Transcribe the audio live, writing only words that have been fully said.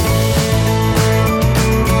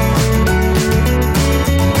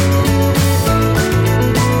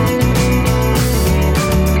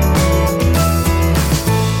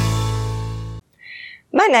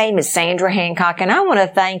name is Sandra Hancock, and I want to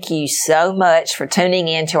thank you so much for tuning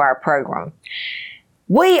in to our program.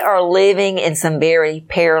 We are living in some very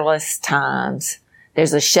perilous times.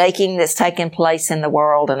 There's a shaking that's taking place in the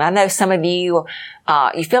world, and I know some of you,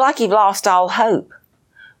 you feel like you've lost all hope.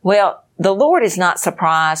 Well, the Lord is not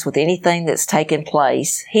surprised with anything that's taken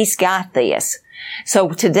place. He's got this. So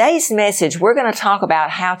today's message, we're going to talk about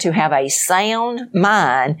how to have a sound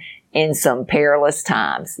mind in some perilous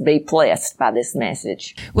times. Be blessed by this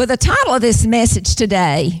message. Well, the title of this message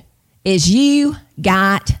today is You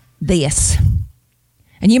Got This.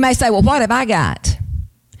 And you may say, well, what have I got?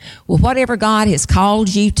 Well, whatever God has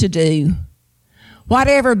called you to do,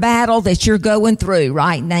 whatever battle that you're going through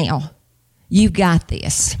right now, you've got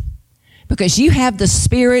this. Because you have the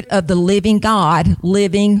Spirit of the living God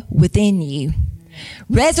living within you.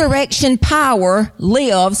 Resurrection power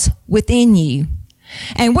lives within you.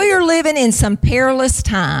 And we are living in some perilous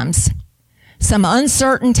times, some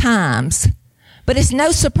uncertain times, but it's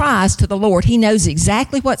no surprise to the Lord. He knows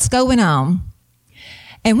exactly what's going on.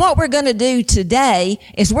 And what we're going to do today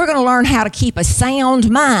is we're going to learn how to keep a sound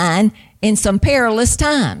mind in some perilous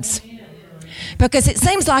times. Because it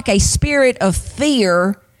seems like a spirit of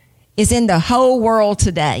fear is in the whole world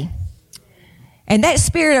today. And that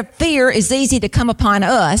spirit of fear is easy to come upon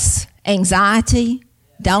us. Anxiety,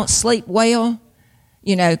 don't sleep well.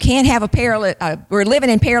 Can't have we're living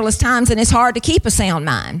in perilous times, and it's hard to keep a sound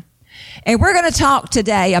mind. And we're going to talk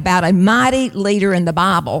today about a mighty leader in the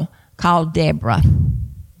Bible called Deborah.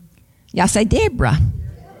 Y'all say Deborah.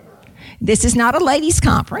 This is not a ladies'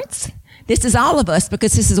 conference. This is all of us,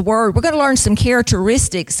 because this is a word. We're going to learn some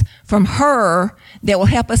characteristics from her that will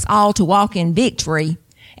help us all to walk in victory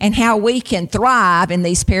and how we can thrive in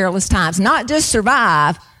these perilous times. Not just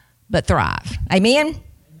survive, but thrive. Amen?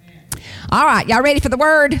 All right, y'all ready for the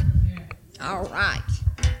word? All right.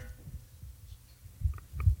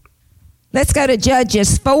 Let's go to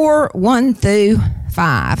Judges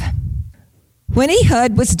 4:1-5. When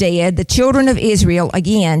Ehud was dead, the children of Israel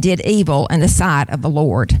again did evil in the sight of the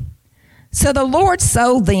Lord. So the Lord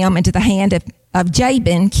sold them into the hand of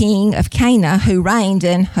Jabin, king of Canaan, who reigned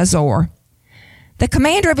in Hazor. The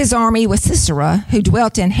commander of his army was Sisera, who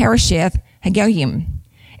dwelt in Harosheth Hagoyim.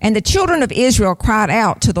 And the children of Israel cried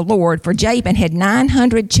out to the Lord, for Jabin had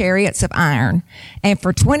 900 chariots of iron, and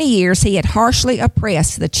for 20 years he had harshly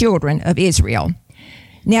oppressed the children of Israel.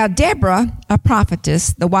 Now Deborah, a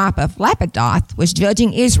prophetess, the wife of Lapidoth, was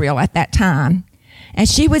judging Israel at that time, and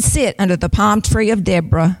she would sit under the palm tree of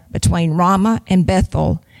Deborah between Ramah and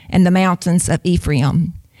Bethel and the mountains of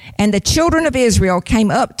Ephraim. And the children of Israel came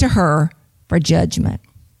up to her for judgment.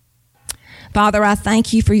 Father, I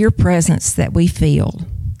thank you for your presence that we feel.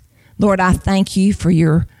 Lord, I thank you for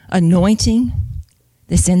your anointing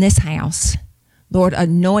that's in this house. Lord,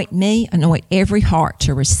 anoint me, anoint every heart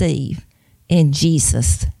to receive in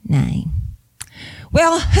Jesus' name.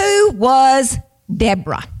 Well, who was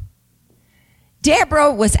Deborah?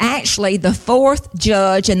 Deborah was actually the fourth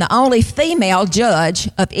judge and the only female judge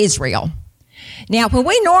of Israel. Now, when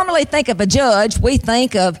we normally think of a judge, we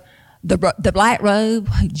think of the black robe,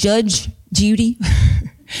 Judge Judy,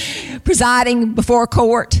 presiding before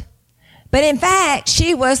court. But in fact,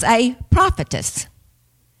 she was a prophetess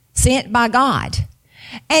sent by God.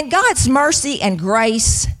 And God's mercy and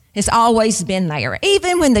grace has always been there.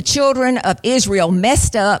 Even when the children of Israel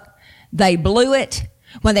messed up, they blew it.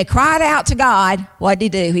 When they cried out to God, what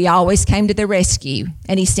did he do? He always came to their rescue,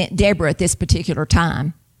 and he sent Deborah at this particular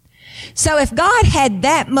time. So if God had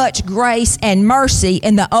that much grace and mercy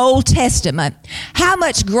in the Old Testament, how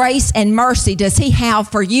much grace and mercy does he have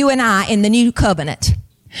for you and I in the New Covenant?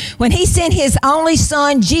 When he sent his only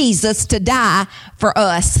son, Jesus, to die for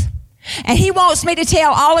us. And he wants me to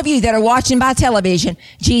tell all of you that are watching by television,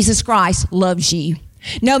 Jesus Christ loves you.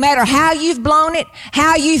 No matter how you've blown it,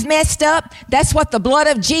 how you've messed up, that's what the blood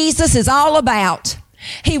of Jesus is all about.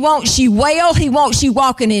 He wants you well. He wants you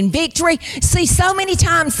walking in victory. See, so many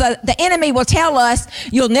times the enemy will tell us,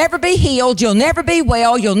 you'll never be healed, you'll never be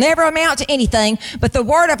well, you'll never amount to anything. But the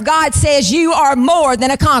Word of God says you are more than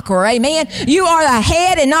a conqueror. Amen. You are the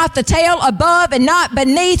head and not the tail, above and not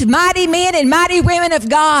beneath, mighty men and mighty women of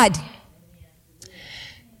God.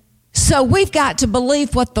 So we've got to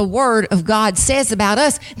believe what the Word of God says about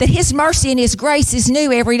us, that His mercy and His grace is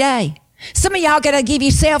new every day. Some of y'all got to give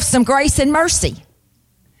yourself some grace and mercy.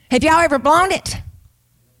 Have y'all ever blown it?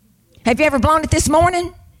 Have you ever blown it this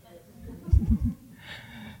morning?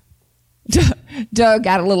 Doug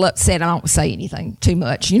got a little upset. I don't say anything too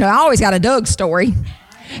much. You know, I always got a Doug story.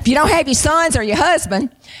 If you don't have your sons or your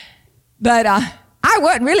husband. But I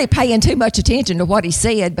wasn't really paying too much attention to what he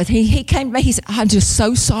said, but he came to me. He said, I'm just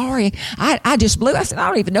so sorry. I just blew. I said, I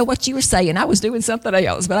don't even know what you were saying. I was doing something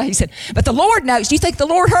else. But he said, but the Lord knows. Do you think the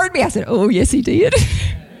Lord heard me? I said, oh, yes, he did.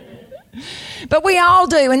 But we all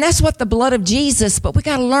do, and that's what the blood of Jesus, but we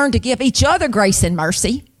got to learn to give each other grace and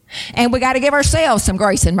mercy, and we got to give ourselves some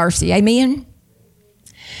grace and mercy. Amen?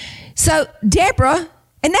 So Deborah,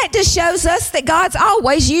 and that just shows us that God's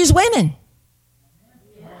always used women.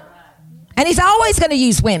 And he's always going to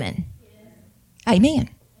use women. Amen.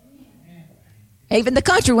 Even the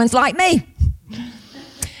country ones like me.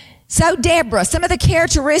 So Deborah, some of the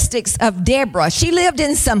characteristics of Deborah, she lived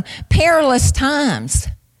in some perilous times.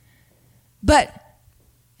 But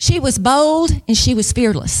she was bold and she was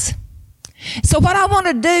fearless. So what I want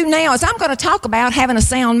to do now is I'm going to talk about having a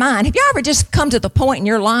sound mind. Have you ever just come to the point in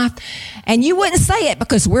your life and you wouldn't say it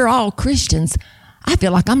because we're all Christians? I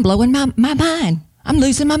feel like I'm blowing my mind. I'm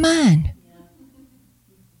losing my mind.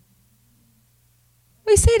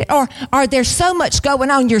 We said it. Or there's so much going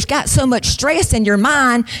on. You've got so much stress in your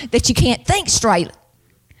mind that you can't think straight.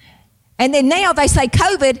 And then now they say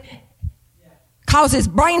COVID causes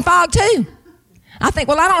brain fog too. I think,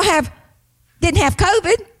 well, didn't have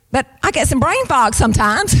COVID, but I get some brain fog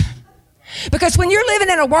sometimes. Because when you're living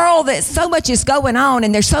in a world that so much is going on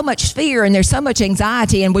and there's so much fear and there's so much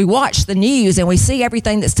anxiety and we watch the news and we see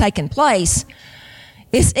everything that's taking place,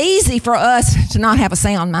 it's easy for us to not have a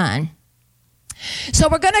sound mind. So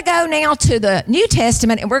we're going to go now to the New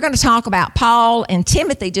Testament and we're going to talk about Paul and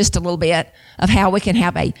Timothy just a little bit of how we can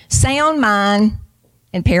have a sound mind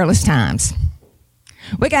in perilous times.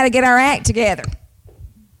 We got to get our act together.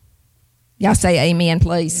 Y'all say amen,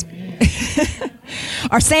 please.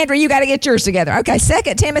 Or Sandra, you got to get yours together. Okay,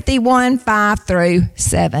 2 Timothy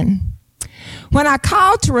 1:5-7. When I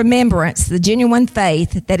call to remembrance the genuine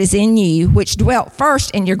faith that is in you, which dwelt first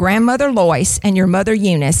in your grandmother Lois and your mother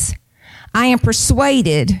Eunice, I am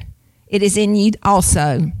persuaded it is in you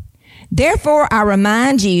also. Therefore, I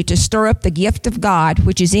remind you to stir up the gift of God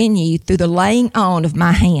which is in you through the laying on of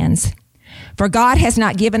my hands. For God has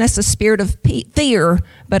not given us a spirit of fear,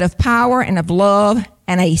 but of power and of love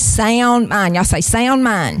and a sound mind. Y'all say sound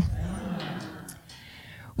mind.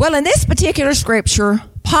 Well, in this particular scripture,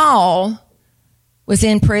 Paul was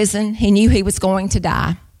in prison. He knew he was going to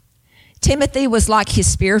die. Timothy was like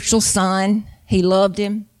his spiritual son. He loved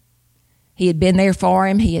him. He had been there for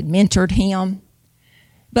him. He had mentored him.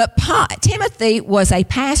 But Timothy was a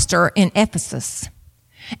pastor in Ephesus.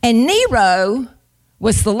 And Nero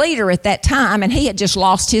was the leader at that time, and he had just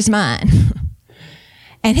lost his mind.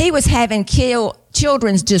 And he was having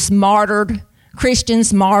children just martyred,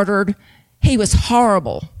 Christians martyred. He was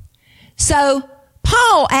horrible. So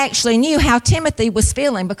Paul actually knew how Timothy was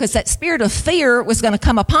feeling because that spirit of fear was going to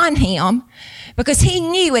come upon him because he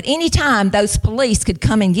knew at any time those police could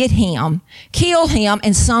come and get him, kill him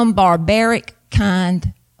in some barbaric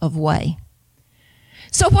kind of way.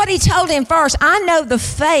 So what he told him first, I know the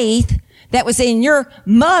faith that was in your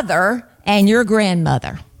mother and your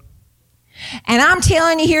grandmother. And I'm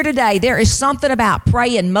telling you here today, there is something about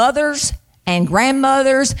praying mothers and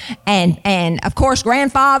grandmothers and of course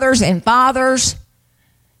grandfathers and fathers.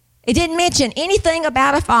 It didn't mention anything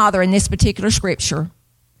about a father in this particular scripture.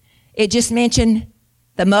 It just mentioned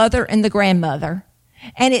the mother and the grandmother.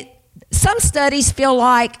 And some studies feel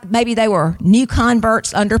like maybe they were new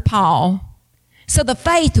converts under Paul. So the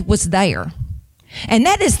faith was there. And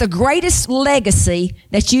that is the greatest legacy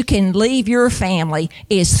that you can leave your family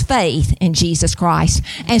is faith in Jesus Christ.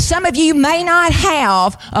 And some of you may not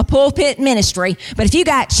have a pulpit ministry, but if you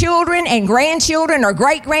got children and grandchildren or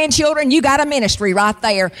great-grandchildren, you got a ministry right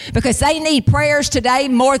there because they need prayers today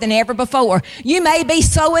more than ever before. You may be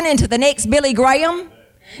sowing into the next Billy Graham,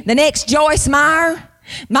 the next Joyce Meyer.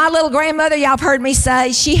 My little grandmother, y'all have heard me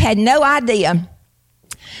say, she had no idea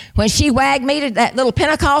when she wagged me to that little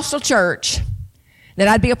Pentecostal church that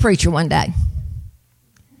I'd be a preacher one day.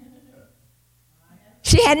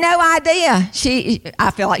 She had no idea.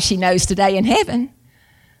 I feel like she knows today in heaven.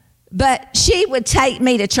 But she would take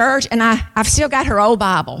me to church, and I've still got her old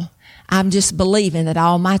Bible. I'm just believing that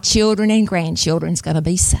all my children and grandchildren's going to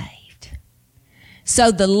be saved.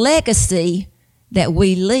 So the legacy that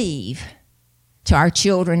we leave to our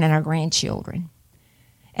children and our grandchildren.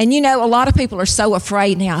 And you know, a lot of people are so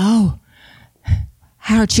afraid now,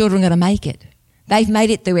 how are children going to make it? They've made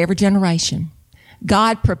it through every generation.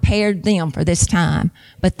 God prepared them for this time,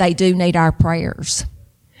 but they do need our prayers.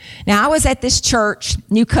 Now, I was at this church,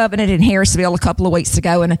 New Covenant in Harrisville, a couple of weeks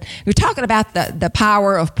ago, and we were talking about the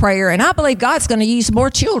power of prayer, and I believe God's going to use more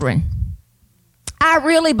children. I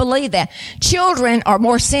really believe that. Children are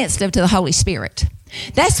more sensitive to the Holy Spirit.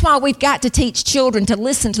 That's why we've got to teach children to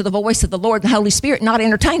listen to the voice of the Lord and the Holy Spirit, not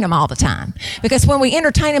entertain them all the time. Because when we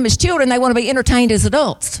entertain them as children, they want to be entertained as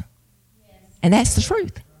adults. And that's the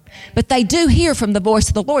truth. But they do hear from the voice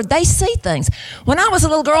of the Lord. They see things. When I was a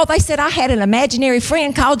little girl, they said I had an imaginary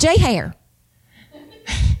friend called J-Hair.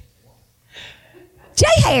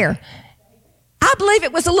 J-Hair. I believe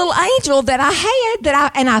it was a little angel that I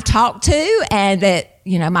had and I talked to, and that,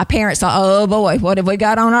 my parents thought, oh boy, what have we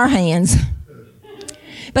got on our hands?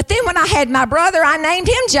 But then when I had my brother, I named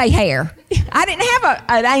him J-Hair. I didn't have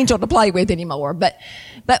an angel to play with anymore. But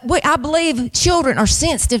I believe children are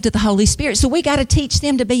sensitive to the Holy Spirit, so we got to teach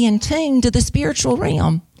them to be in tune to the spiritual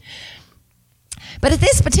realm. But at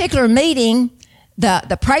this particular meeting,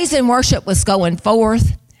 the praise and worship was going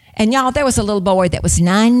forth. And y'all, there was a little boy that was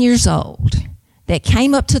 9 years old that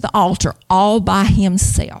came up to the altar all by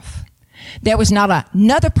himself. There was not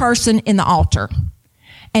another person in the altar.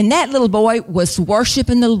 And that little boy was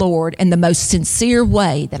worshiping the Lord in the most sincere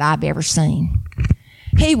way that I've ever seen.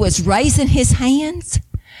 He was raising his hands.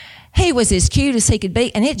 He was as cute as he could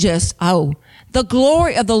be. And the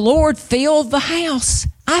glory of the Lord filled the house.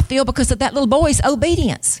 I feel because of that little boy's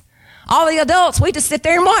obedience. All the adults, we just sit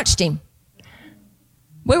there and watched him.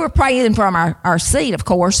 We were praying from our seat, of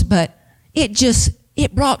course, but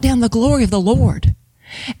it brought down the glory of the Lord.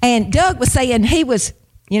 And Doug was saying he was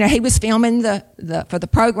filming for the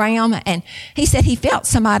program, and he said he felt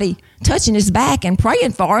somebody touching his back and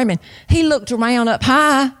praying for him, and he looked around up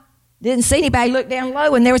high, didn't see anybody, looked down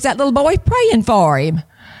low, and there was that little boy praying for him.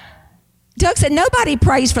 Doug said, nobody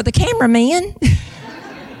prays for the cameraman.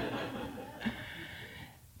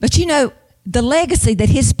 But the legacy that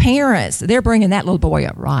his parents, they're bringing that little boy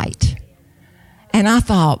up right. And I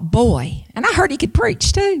thought, boy, and I heard he could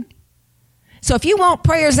preach too. So if you want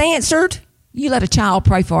prayers answered, you let a child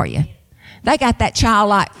pray for you. They got that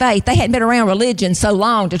childlike faith. They hadn't been around religion so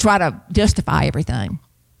long to try to justify everything.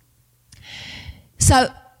 So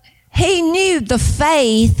he knew the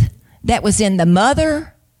faith that was in the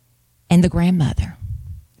mother and the grandmother.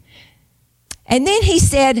 And then he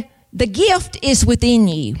said, the gift is within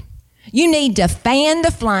you. You need to fan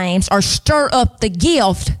the flames or stir up the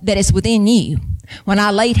gift that is within you when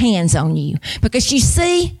I laid hands on you. Because you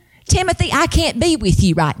see, Timothy, I can't be with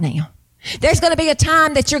you right now. There's going to be a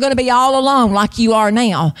time that you're going to be all alone like you are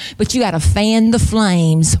now, but you got to fan the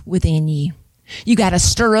flames within you. You got to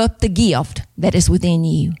stir up the gift that is within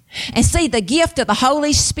you. And see, the gift of the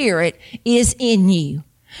Holy Spirit is in you.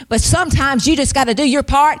 But sometimes you just got to do your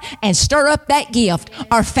part and stir up that gift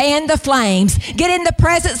or fan the flames. Get in the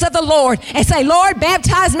presence of the Lord and say, Lord,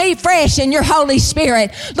 baptize me fresh in your Holy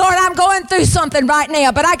Spirit. Lord, I'm going through something right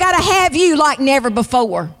now, but I got to have you like never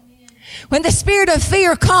before. When the spirit of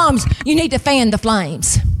fear comes, you need to fan the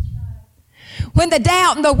flames. When the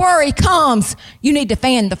doubt and the worry comes, you need to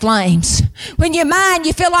fan the flames. When you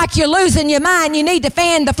feel like you're losing your mind, you need to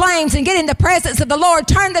fan the flames and get in the presence of the Lord.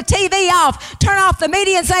 Turn the TV off. Turn off the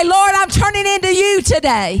media and say, Lord, I'm turning into you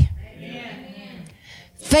today. Amen.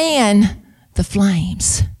 Fan the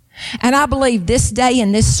flames. And I believe this day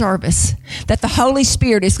in this service that the Holy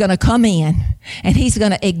Spirit is going to come in and he's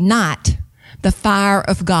going to ignite the fire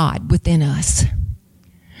of God within us.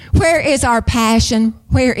 Where is our passion?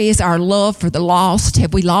 Where is our love for the lost?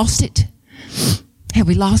 Have we lost it? Have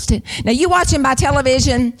we lost it? Now, you watching by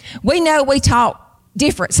television, we know we talk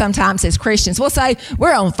different sometimes as Christians. We'll say,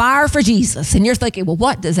 we're on fire for Jesus. And you're thinking, well,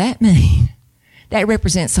 what does that mean? That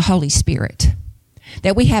represents the Holy Spirit.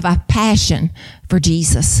 That we have a passion for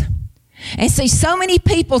Jesus. And see, so many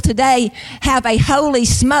people today have a holy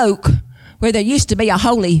smoke where there used to be a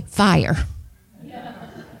holy fire.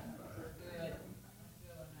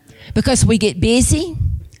 Because we get busy,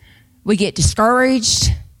 we get discouraged,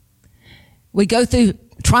 we go through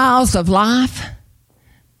trials of life.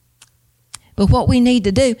 But what we need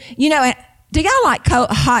to do, do y'all like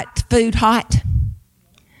hot food hot?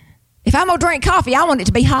 If I'm going to drink coffee, I want it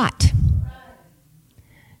to be hot.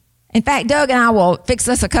 In fact, Doug and I will fix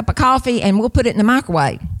us a cup of coffee and we'll put it in the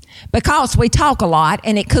microwave because we talk a lot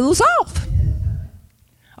and it cools off.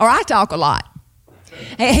 Or I talk a lot.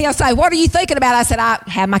 And he'll say, what are you thinking about? I said, I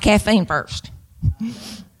have my caffeine first.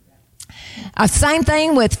 Same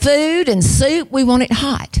thing with food and soup. We want it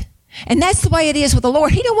hot. And that's the way it is with the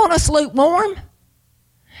Lord. He don't want us lukewarm.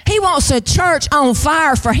 He wants a church on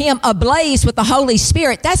fire for him, ablaze with the Holy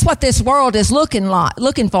Spirit. That's what this world is looking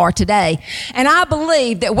for today. And I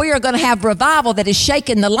believe that we are going to have revival that is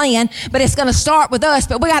shaking the land, but it's going to start with us.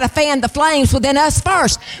 But we got to fan the flames within us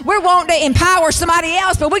first. We're wanting to empower somebody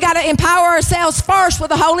else, but we got to empower ourselves first with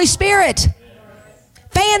the Holy Spirit.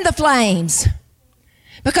 Fan the flames.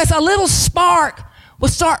 Because a little spark will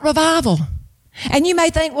start revival. And you may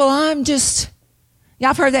think, well, y'all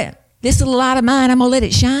have heard that, this little light of mine, I'm going to let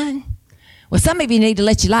it shine. Well, some of you need to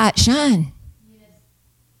let your light shine.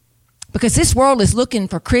 Because this world is looking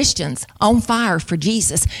for Christians on fire for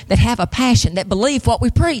Jesus that have a passion, that believe what we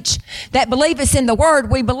preach, that believe it's in the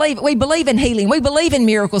Word. We believe in healing. We believe in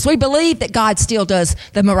miracles. We believe that God still does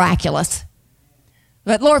the miraculous.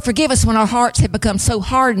 But Lord, forgive us when our hearts have become so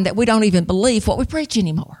hardened that we don't even believe what we preach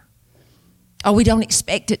anymore. Or we don't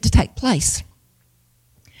expect it to take place.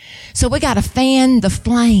 So we got to fan the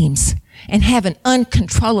flames and have an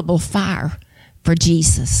uncontrollable fire for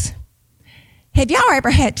Jesus. Have y'all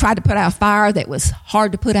ever tried to put out a fire that was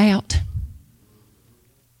hard to put out?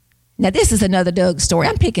 Now, this is another Doug story.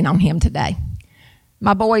 I'm picking on him today.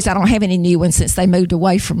 My boys, I don't have any new ones since they moved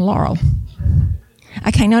away from Laurel.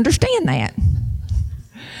 I can't understand that.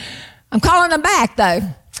 I'm calling them back, though.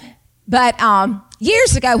 But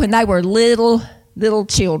years ago when they were little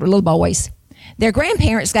children, little boys, their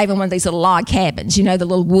grandparents gave them one of these little log cabins, the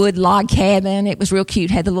little wood log cabin. It was real cute,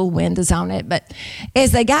 had the little windows on it. But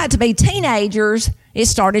as they got to be teenagers, it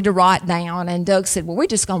started to rot down. And Doug said, well, we're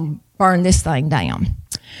just going to burn this thing down.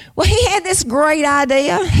 Well, he had this great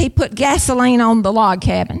idea. He put gasoline on the log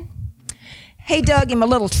cabin. He dug him a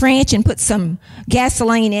little trench and put some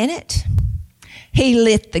gasoline in it. He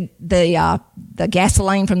lit the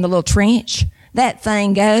gasoline from the little trench. That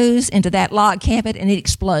thing goes into that log cabin and it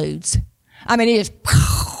explodes. I mean, it is,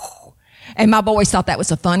 and my boys thought that was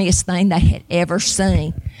the funniest thing they had ever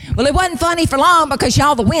seen. Well, it wasn't funny for long because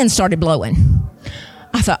the wind started blowing.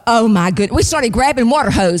 I thought, oh my goodness. We started grabbing water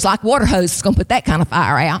hose, like water hose is going to put that kind of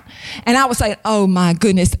fire out. And I was saying, oh my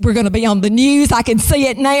goodness, we're going to be on the news. I can see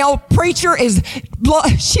it now. Preacher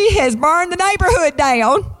she has burned the neighborhood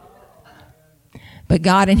down. But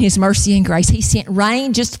God in his mercy and grace, he sent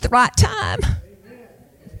rain just at the right time.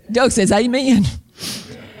 Doug says, amen.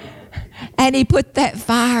 And he put that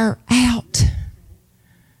fire out.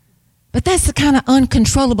 But that's the kind of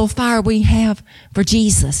uncontrollable fire we have for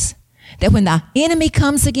Jesus. That when the enemy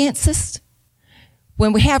comes against us,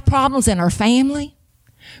 when we have problems in our family,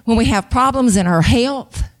 when we have problems in our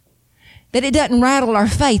health, that it doesn't rattle our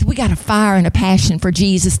faith. We got a fire and a passion for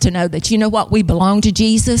Jesus to know that, we belong to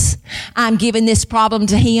Jesus. I'm giving this problem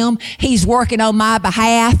to him. He's working on my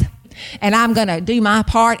behalf. And I'm going to do my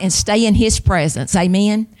part and stay in his presence.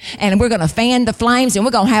 Amen. And we're going to fan the flames and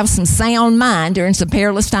we're going to have some sound mind during some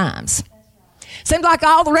perilous times. Seems like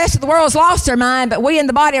all the rest of the world's lost their mind, but we in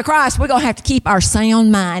the body of Christ, we're going to have to keep our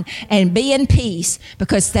sound mind and be in peace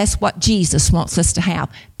because that's what Jesus wants us to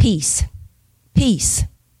have. Peace. Peace.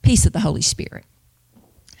 Peace of the Holy Spirit.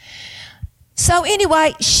 So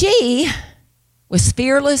anyway, she was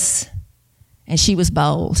fearless and she was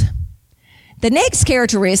bold. The next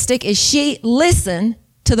characteristic is she listened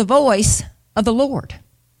to the voice of the Lord.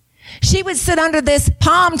 She would sit under this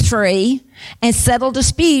palm tree and settle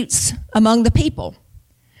disputes among the people.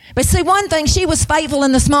 But see, one thing, she was faithful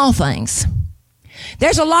in the small things.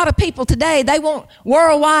 There's a lot of people today, they want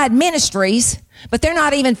worldwide ministries, but they're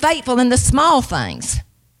not even faithful in the small things.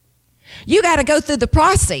 You got to go through the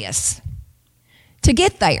process to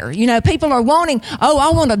get there. People are wanting, I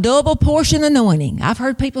want a double portion anointing. I've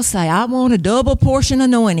heard people say, I want a double portion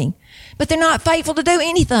anointing, but they're not faithful to do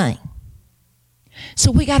anything.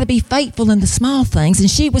 So we got to be faithful in the small things,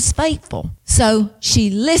 and she was faithful. So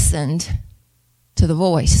she listened to the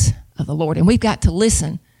voice of the Lord, and we've got to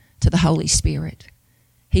listen to the Holy Spirit.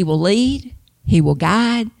 He will lead, he will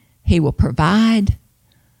guide, he will provide,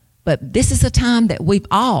 but this is a time that we've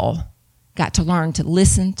all got to learn to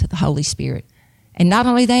listen to the Holy Spirit. And not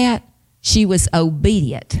only that, she was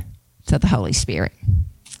obedient to the Holy Spirit.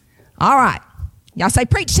 All right. Y'all say,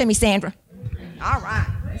 preach to me, Sandra. All right.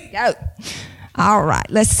 Let's go. All right.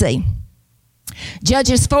 Let's see.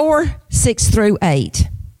 Judges 4:6-8.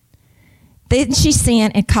 Then she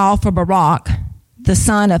sent and called for Barak, the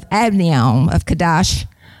son of Abinoam of Kadesh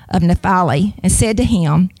of Naphtali, and said to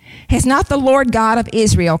him, has not the Lord God of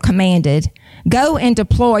Israel commanded, go and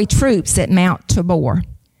deploy troops at Mount Tabor?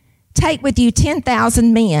 Take with you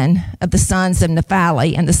 10,000 men of the sons of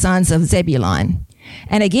Naphtali and the sons of Zebulun.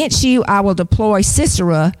 And against you I will deploy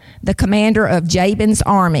Sisera, the commander of Jabin's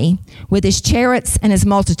army, with his chariots and his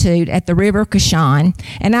multitude at the river Kishon,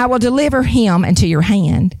 and I will deliver him into your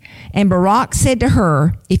hand. And Barak said to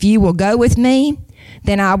her, if you will go with me,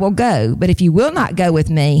 then I will go. But if you will not go with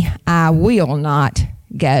me, I will not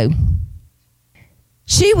go.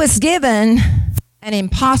 She was given an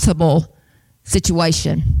impossible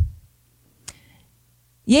situation.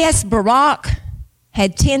 Yes, Barak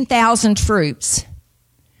had 10,000 troops.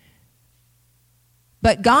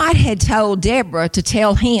 But God had told Deborah to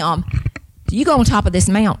tell him, you go on top of this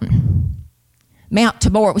mountain. Mount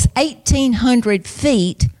Tabor. It was 1,800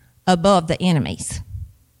 feet above the enemies.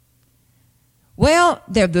 Well,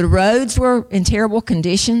 the roads were in terrible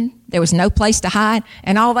condition. There was no place to hide,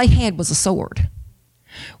 and all they had was a sword.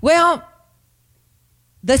 Well,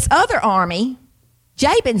 this other army,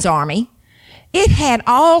 Jabin's army, it had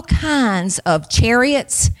all kinds of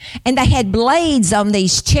chariots, and they had blades on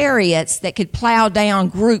these chariots that could plow down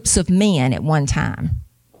groups of men at one time.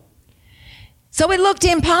 So it looked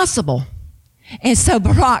impossible. And so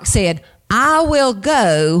Barak said, I will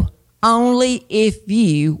go only if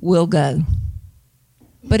you will go.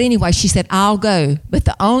 But anyway, she said, I'll go. But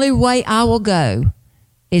the only way I will go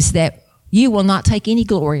is that you will not take any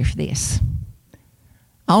glory for this.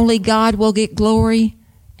 Only God will get glory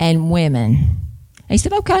and women. And he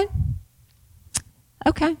said, okay.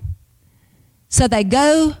 Okay. So they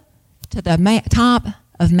go to the top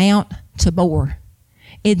of Mount Tabor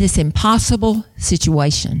in this impossible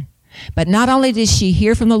situation. But not only did she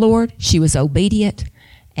hear from the Lord, she was obedient,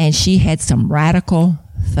 and she had some radical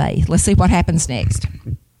faith. Let's see what happens next.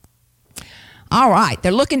 All right,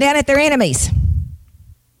 they're looking down at their enemies.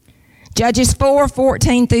 Judges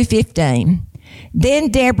 4:14 through 15. Then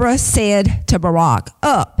Deborah said to Barak,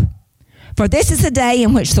 up, for this is the day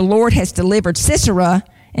in which the Lord has delivered Sisera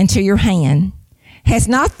into your hand. Has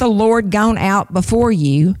not the Lord gone out before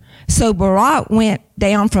you? So Barak went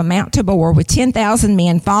down from Mount Tabor with 10,000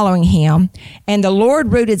 men following him, and the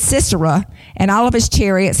Lord routed Sisera and all of his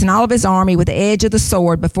chariots and all of his army with the edge of the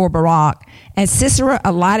sword before Barak. And Sisera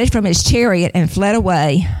alighted from his chariot and fled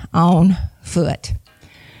away on foot.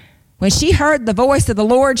 When she heard the voice of the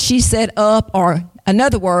Lord, she said up, or in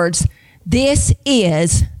other words, this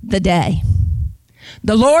is the day.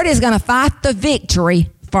 The Lord is going to fight the victory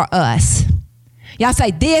for us. Y'all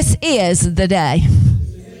say, this is the day.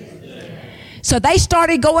 So they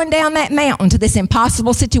started going down that mountain to this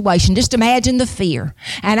impossible situation. Just imagine the fear.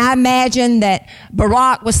 And I imagine that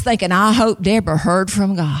Barak was thinking, I hope Deborah heard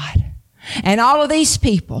from God. And all of these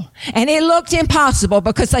people. And it looked impossible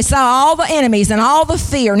because they saw all the enemies and all the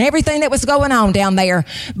fear and everything that was going on down there.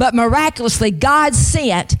 But miraculously, God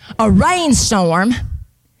sent a rainstorm.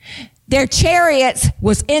 Their chariots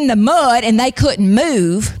was in the mud and they couldn't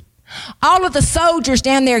move. All of the soldiers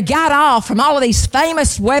down there got off from all of these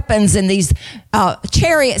famous weapons and these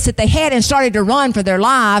chariots that they had and started to run for their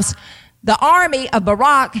lives. The army of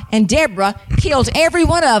Barak and Deborah killed every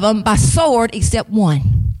one of them by sword except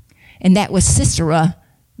one. And that was Sisera,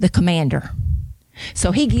 the commander.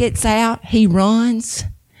 So he gets out, he runs,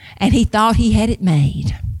 and he thought he had it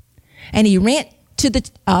made. And he went to the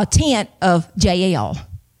tent of Jael.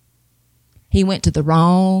 He went to the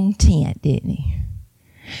wrong tent, didn't he?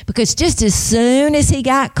 Because just as soon as he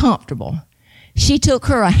got comfortable, she took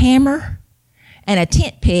her a hammer and a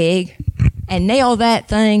tent peg and nailed that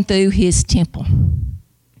thing through his temple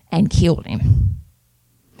and killed him.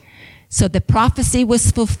 So the prophecy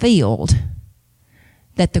was fulfilled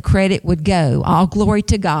that the credit would go, all glory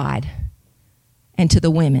to God and to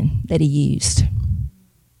the women that he used.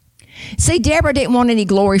 See, Deborah didn't want any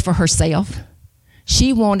glory for herself.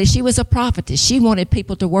 She was a prophetess. She wanted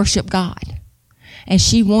people to worship God. And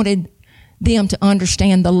she wanted them to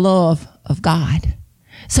understand the love of God.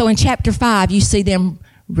 So in chapter 5, you see them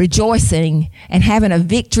rejoicing and having a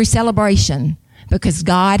victory celebration because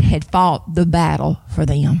God had fought the battle for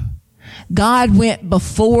them. God went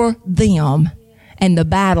before them and the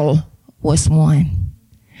battle was won.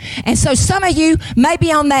 And so some of you may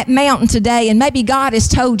be on that mountain today and maybe God has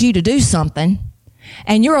told you to do something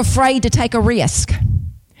and you're afraid to take a risk.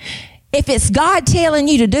 If it's God telling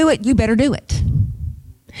you to do it, you better do it.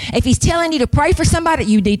 If he's telling you to pray for somebody,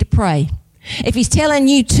 you need to pray. If he's telling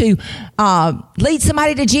you to lead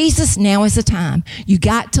somebody to Jesus, now is the time. You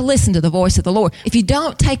got to listen to the voice of the Lord. If you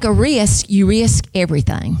don't take a risk, you risk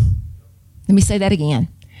everything. Let me say that again.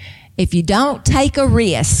 If you don't take a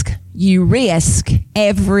risk, you risk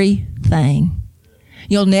everything.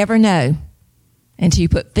 You'll never know until you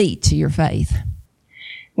put feet to your faith.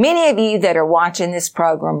 Many of you that are watching this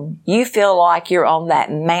program, you feel like you're on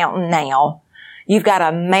that mountain now. You've got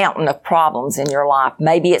a mountain of problems in your life.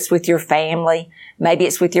 Maybe it's with your family. Maybe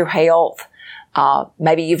it's with your health.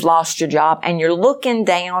 Maybe you've lost your job and you're looking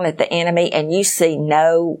down at the enemy and you see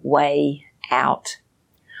no way out.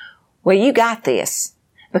 Well, you got this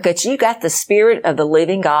because you got the Spirit of the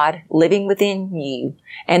living God living within you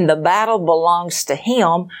and the battle belongs to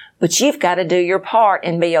Him, but you've got to do your part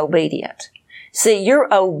and be obedient. See,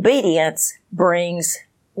 your obedience brings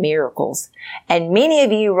miracles. And many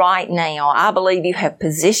of you right now, I believe you have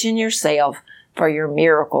positioned yourself for your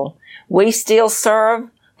miracle. We still serve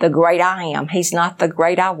the great I am. He's not the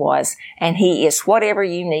great I was. And He is whatever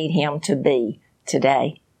you need Him to be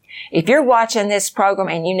today. If you're watching this program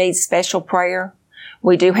and you need special prayer,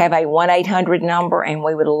 we do have a 1-800 number and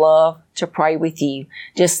we would love to pray with you.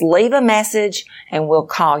 Just leave a message and we'll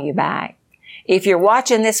call you back. If you're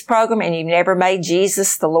watching this program and you've never made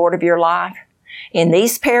Jesus the Lord of your life, in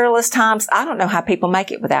these perilous times, I don't know how people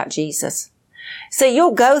make it without Jesus. See,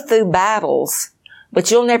 you'll go through battles, but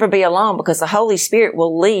you'll never be alone because the Holy Spirit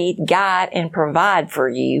will lead, guide, and provide for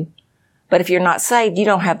you. But if you're not saved, you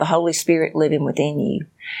don't have the Holy Spirit living within you.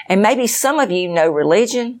 And maybe some of you know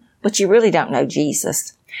religion, but you really don't know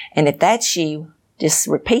Jesus. And if that's you, just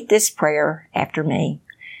repeat this prayer after me.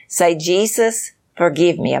 Say, Jesus,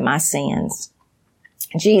 forgive me of my sins.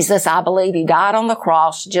 Jesus, I believe you died on the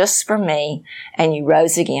cross just for me, and you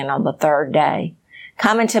rose again on the third day.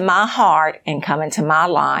 Come into my heart and come into my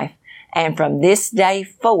life, and from this day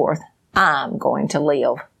forth, I'm going to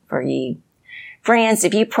live for you. Friends,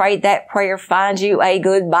 if you prayed that prayer, find you a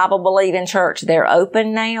good Bible-believing church. They're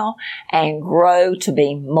open now, and grow to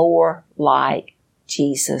be more like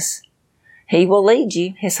Jesus. He will lead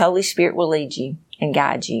you. His Holy Spirit will lead you and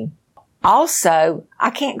guide you. Also,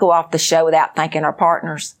 I can't go off the show without thanking our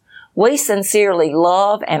partners. We sincerely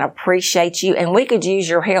love and appreciate you, and we could use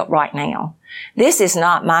your help right now. This is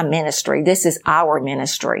not my ministry. This is our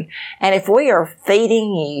ministry. And if we are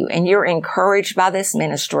feeding you and you're encouraged by this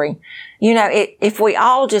ministry, you know, if we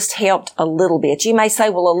all just helped a little bit, you may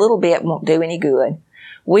say, well, a little bit won't do any good.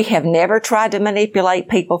 We have never tried to manipulate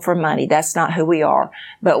people for money. That's not who we are.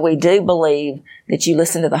 But we do believe that you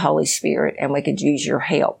listen to the Holy Spirit, and we could use your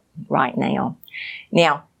help right now.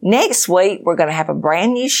 Now, next week, we're going to have a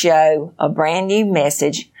brand new show, a brand new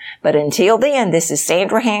message. But until then, this is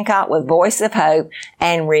Sandra Hancock with Voice of Hope.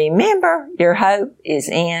 And remember, your hope is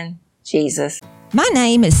in Jesus. My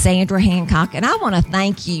name is Sandra Hancock, and I want to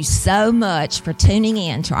thank you so much for tuning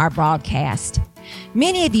in to our broadcast.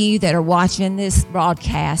 Many of you that are watching this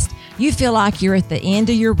broadcast, you feel like you're at the end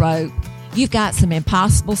of your rope. You've got some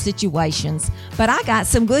impossible situations, but I got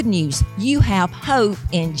some good news. You have hope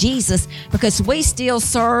in Jesus because we still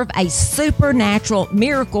serve a supernatural,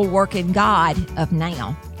 miracle-working God of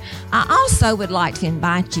now. I also would like to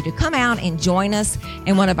invite you to come out and join us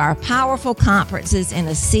in one of our powerful conferences in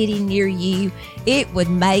a city near you. It would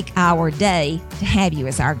make our day to have you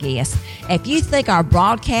as our guest. If you think our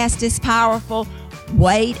broadcast is powerful,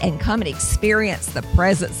 wait and come and experience the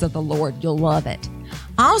presence of the Lord. You'll love it.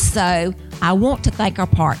 Also, I want to thank our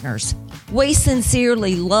partners. We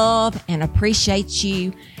sincerely love and appreciate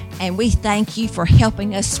you, and we thank you for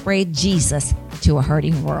helping us spread Jesus to a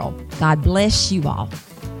hurting world. God bless you all.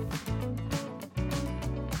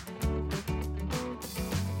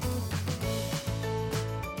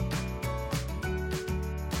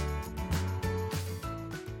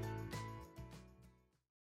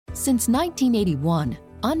 Since 1981,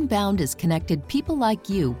 Unbound has connected people like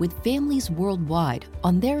you with families worldwide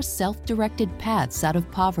on their self-directed paths out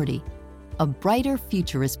of poverty. A brighter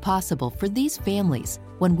future is possible for these families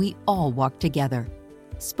when we all walk together.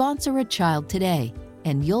 Sponsor a child today,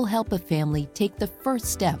 and you'll help a family take the first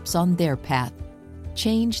steps on their path.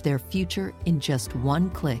 Change their future in just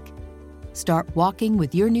one click. Start walking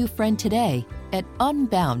with your new friend today at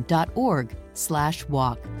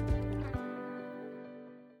unbound.org/walk.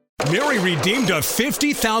 Mary redeemed a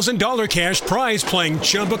 $50,000 cash prize playing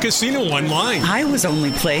Chumba Casino online. I was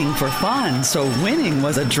only playing for fun, so winning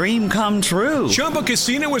was a dream come true. Chumba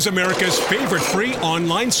Casino is America's favorite free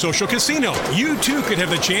online social casino. You too could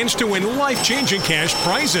have the chance to win life-changing cash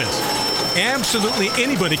prizes. Absolutely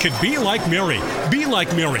anybody could be like Mary. Be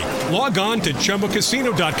like Mary. Log on to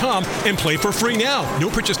ChumbaCasino.com and play for free now. No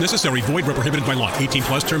purchase necessary. Void where prohibited by law. 18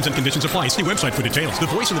 plus terms and conditions apply. See website for details. The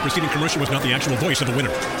voice in the preceding commercial was not the actual voice of the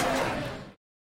winner.